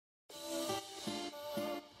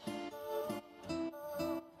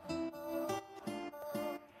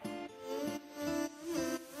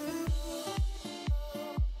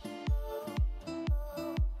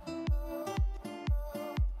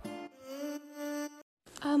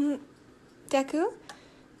Deku,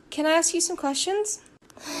 can I ask you some questions?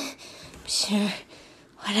 Sure,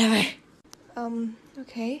 whatever.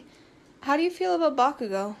 Okay. How do you feel about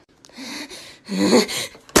Bakugo?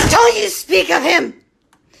 Don't you speak of him!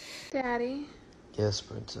 Daddy, Yes,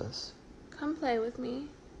 princess. come play with me.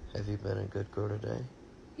 Have you been a good girl today?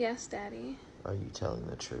 Yes, Daddy. Are you telling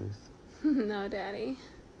the truth? No, Daddy.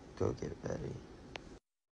 Go get Betty.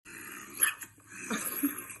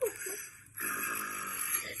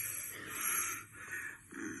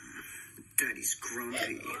 Daddy's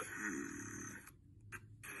grumpy.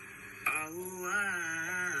 Oh,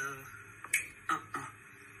 wow.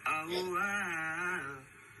 Oh, wow.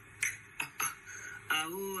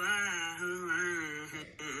 Oh, wow.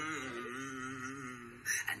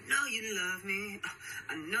 I know you love me.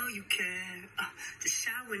 I know you care. Just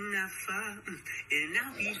shout whenever, and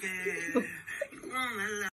I'll be there. You want my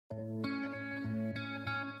love.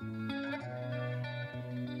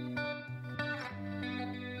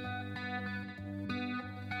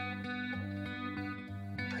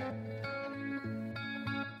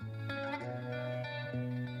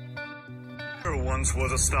 There once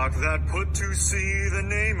was a stock that put to sea. The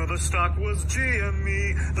name of the stock was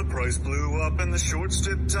GME. The price blew up and the shorts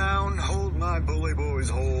dipped down. Hold my bully boys,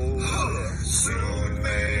 hold. Soon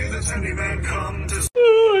may the tendy man come to...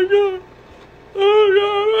 Oh my god. Oh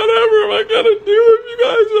god, whatever am I gonna do if you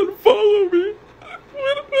guys unfollow me?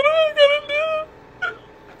 What am I gonna do?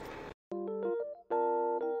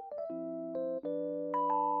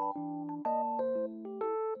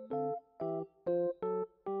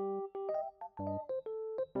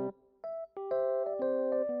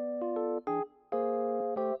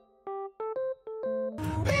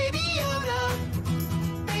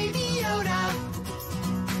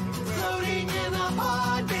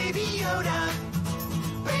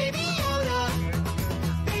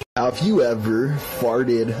 Have you ever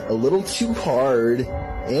farted a little too hard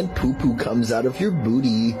and poo-poo comes out of your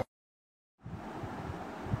booty?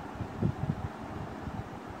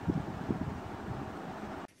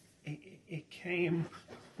 It came.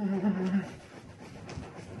 The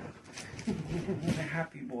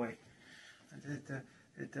happy boy. The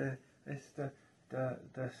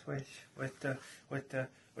switch with the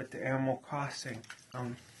Animal Crossing.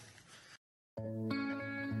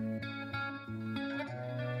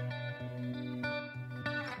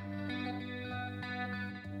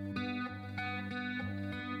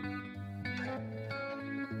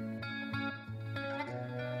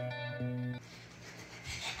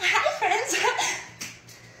 Hi, friends.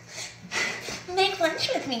 Make lunch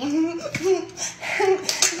with me.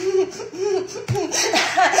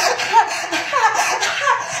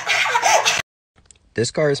 This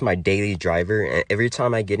car is my daily driver, and every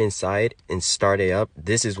time I get inside and start it up,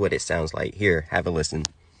 this is what it sounds like. Here, have a listen.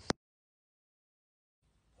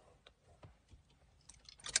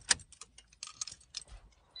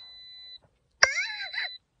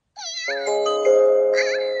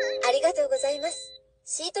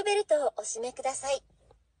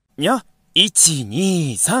 냐, 1, 2,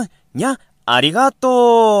 3, 냐,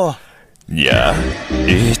 아리가또. 냐,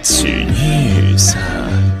 1, 2, 3,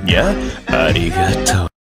 냐, 아리가또.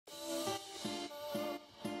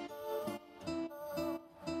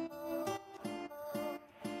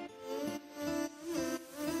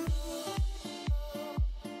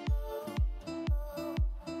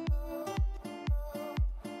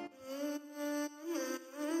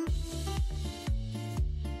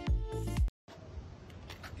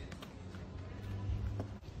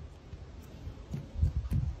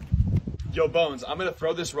 Yo, Bones, I'm gonna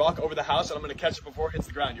throw this rock over the house and I'm gonna catch it before it hits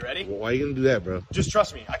the ground. You ready? Well, why are you gonna do that, bro? Just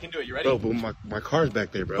trust me. I can do it. You ready? Bro, but my car's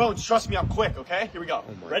back there, bro. Bones, trust me. I'm quick, okay? Here we go.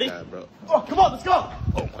 Oh my ready? God, bro. Oh, come on, let's go.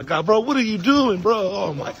 Oh my God, bro. What are you doing, bro?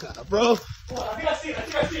 Oh my God, bro. Oh, I think I see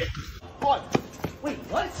it. Come on. Wait,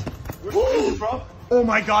 what? Where's bro? Oh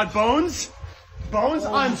my God, Bones. Bones,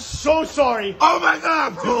 I'm so sorry. Oh my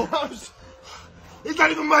God, bro. It's not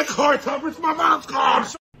even my car, Topper. It's my mom's car.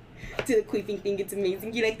 Do the queefing thing, it's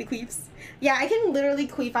amazing. You like the queefs? Yeah, I can literally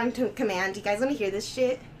queef on command. You guys want to hear this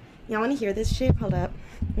shit? Y'all want to hear this shit? Hold up.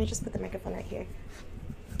 Let me just put the microphone right here.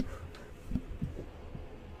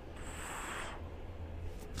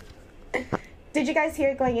 Did you guys hear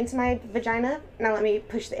it going into my vagina? Now let me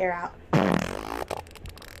push the air out.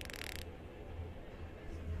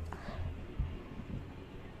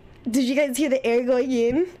 Did you guys hear the air going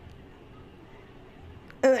in?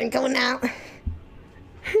 And then going out.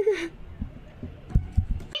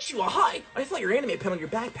 Hi, I saw your anime pen on your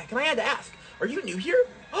backpack and I had to ask, are you new here?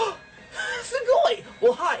 Sugoi!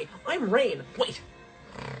 Well, hi, I'm Rain. Wait.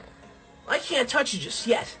 I can't touch you just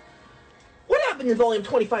yet. What happened in volume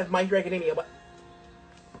 25 of My Hero Academia?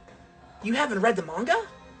 You haven't read the manga?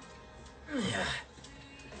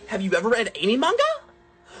 Have you ever read any manga?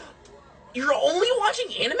 You're only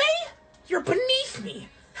watching anime? You're beneath me.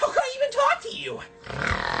 How can I even talk to you?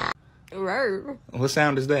 Rawr. What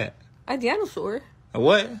sound is that? A dinosaur. A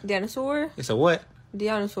what? Dinosaur. It's a what?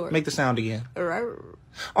 Dinosaur. Make the sound again. Rawr.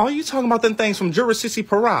 Oh, you talking about them things from Jurassic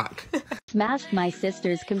Park? Smashed my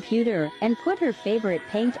sister's computer and put her favorite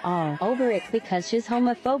paint all over it because she's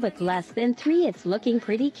homophobic. Less than 3. It's looking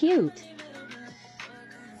pretty cute.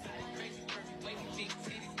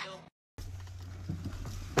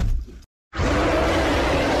 So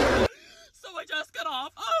I just got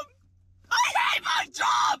off. I hate my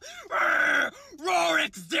job. Roar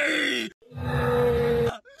XD.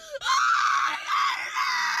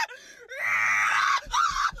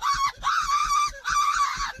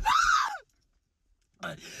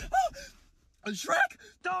 Shrek?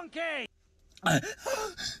 Donkey!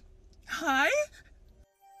 Hi?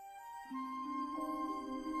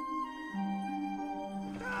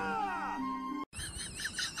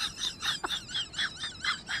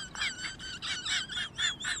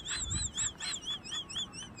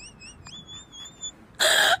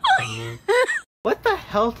 What the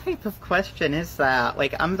hell type of question is that?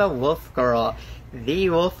 Like, I'm the wolf girl. The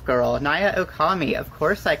wolf girl. Naya Okami. Of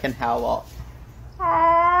course I can howl.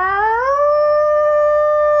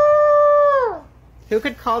 Who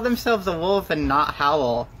could call themselves a wolf and not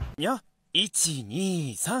howl? 냐, 1,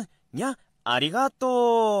 2, 3, 냐,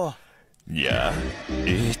 아리가또. 냐,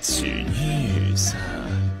 1, 2, 3,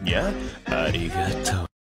 냐, 아리가또.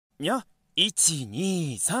 냐, 1,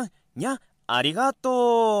 2, 3, 냐,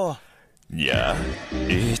 아리가또. 냐,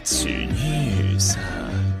 1, 2, 3,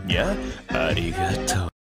 냐, 아리가또.